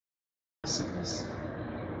It's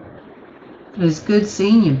good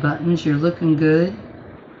seeing you, Buttons. You're looking good.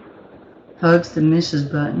 Hugs to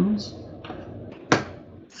Mrs. Buttons.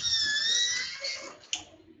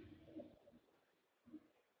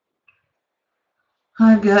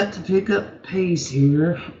 I've got to pick up pace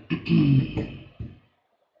here.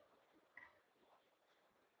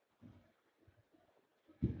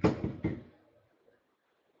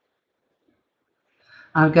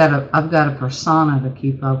 I've got a persona to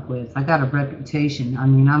keep up with. I got a reputation. I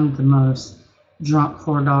mean, I'm the most drunk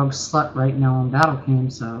whore dog slut right now on battle cam,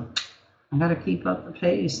 so I gotta keep up the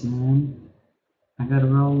pace, man. I gotta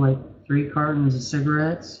roll like 3 cartons of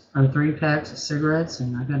cigarettes or 3 packs of cigarettes,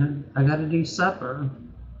 and I gotta do supper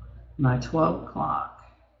by 12 o'clock,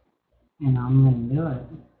 and I'm gonna do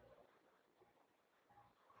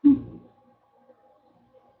it.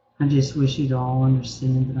 I just wish you'd all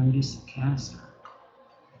understand that I'm just a caster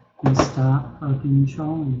and stop fucking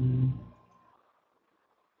trolling me.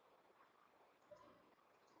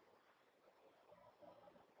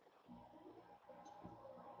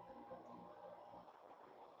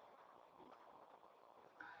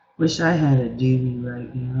 Wish I had a doobie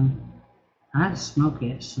right now. I'd smoke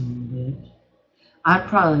that son of a bitch. I'd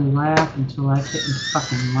probably laugh until I couldn't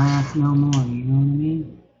fucking laugh no more, you know what I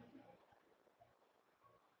mean?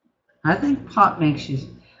 I think pot makes you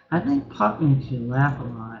laugh a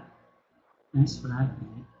lot. That's what I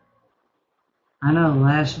think. I know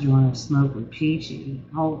last joint I smoked with Peachy.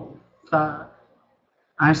 Oh fuck.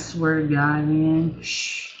 I swear to God, man.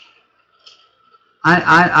 Shh.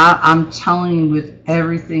 I'm telling you with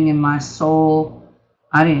everything in my soul,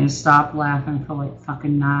 I didn't stop laughing for like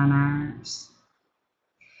fucking 9 hours.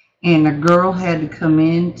 And the girl had to come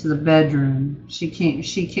into the bedroom. She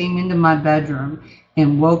came into my bedroom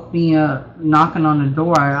and woke me up knocking on the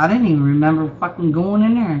door. I didn't even remember fucking going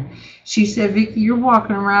in there. She said, Vicky, you're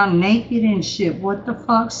walking around naked and shit. What the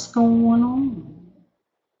fuck's going on?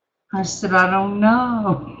 I said, I don't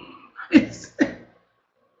know.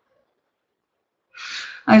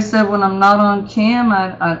 I said, when I'm not on cam,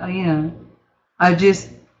 I just,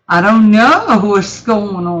 I don't know what's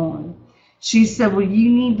going on. She said, well, you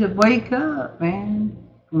need to wake up, man.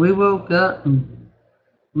 We woke up and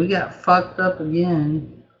we got fucked up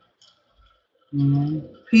again. You know,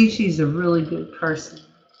 Peachy's a really good person.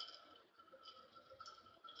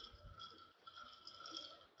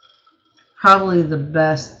 Probably the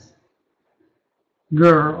best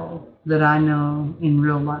girl that I know in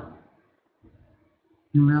real life.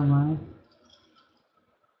 In real life.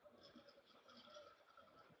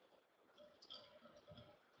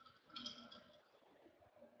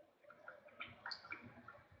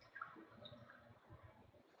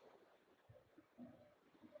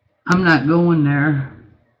 I'm not going there.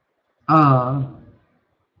 Uh,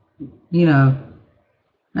 you know,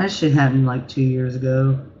 that shit happened like 2 years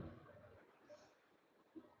ago.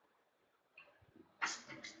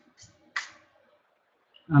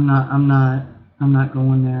 I'm not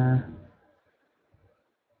going there.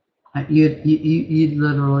 You'd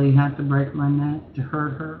literally have to break my neck to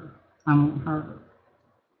hurt her. I won't hurt her.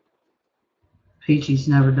 Peachy's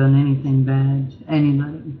never done anything bad to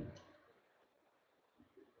anybody.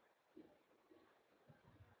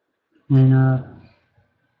 And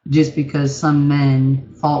just because some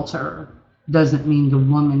men falter doesn't mean the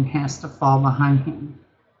woman has to fall behind him.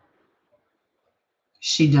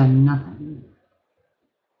 She done nothing.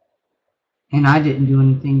 And I didn't do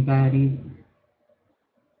anything bad either.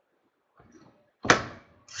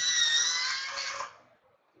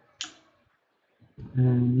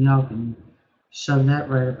 And y'all can shove that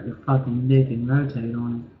right up your fucking dick and rotate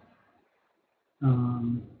on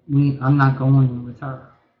it. I'm not going with her.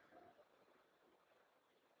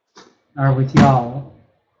 Or with y'all.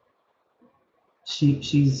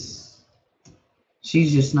 She's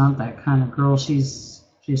just not that kind of girl. She's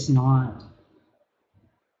just not.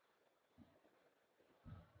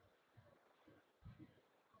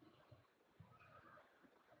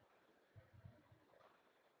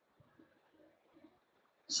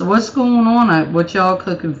 So what's going on? What y'all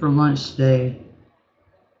cooking for lunch today?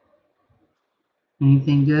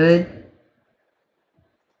 Anything good?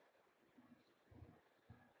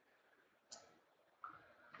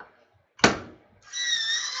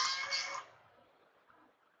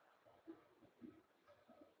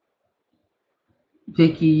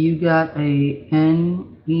 Vicky, you got a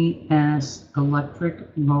NES electric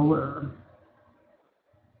roller.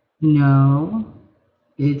 No,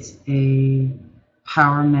 it's a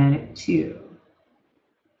Powermatic 2.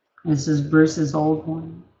 This is Bruce's old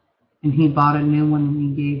one. And he bought a new one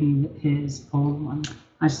and he gave me his old one.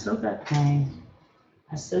 I still got my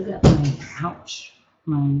couch.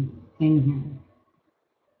 my thing here.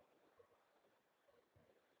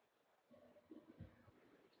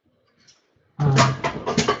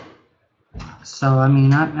 So I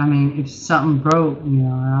mean, if something broke,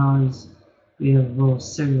 I always be a little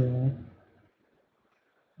cigarette.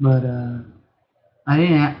 But I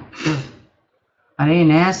didn't. I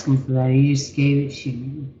didn't ask him for that. He just gave it to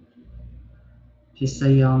me. Just so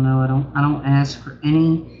y'all know, I don't ask for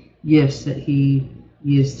any gifts that he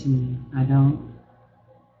gives to me. I don't.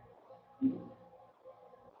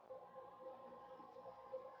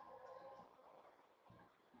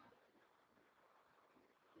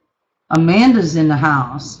 Amanda's in the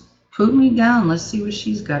house. Put me down. Let's see what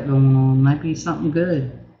she's got going on. Might be something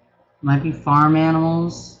good. Might be farm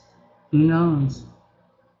animals. Who knows?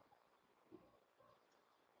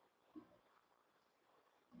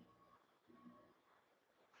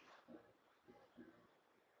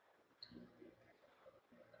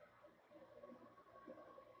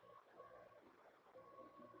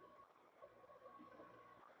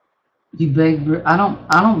 You beg? I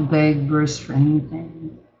don't beg Bruce for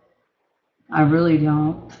anything. I really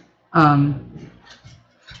don't. Um,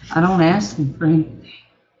 I don't ask him for anything.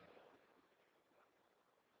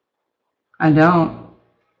 I don't.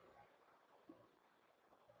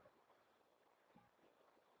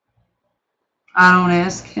 I don't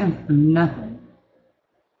ask him for nothing.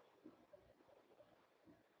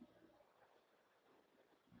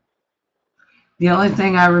 The only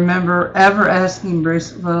thing I remember ever asking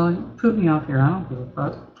Bruce, well, put me off here. I don't give a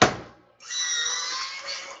fuck.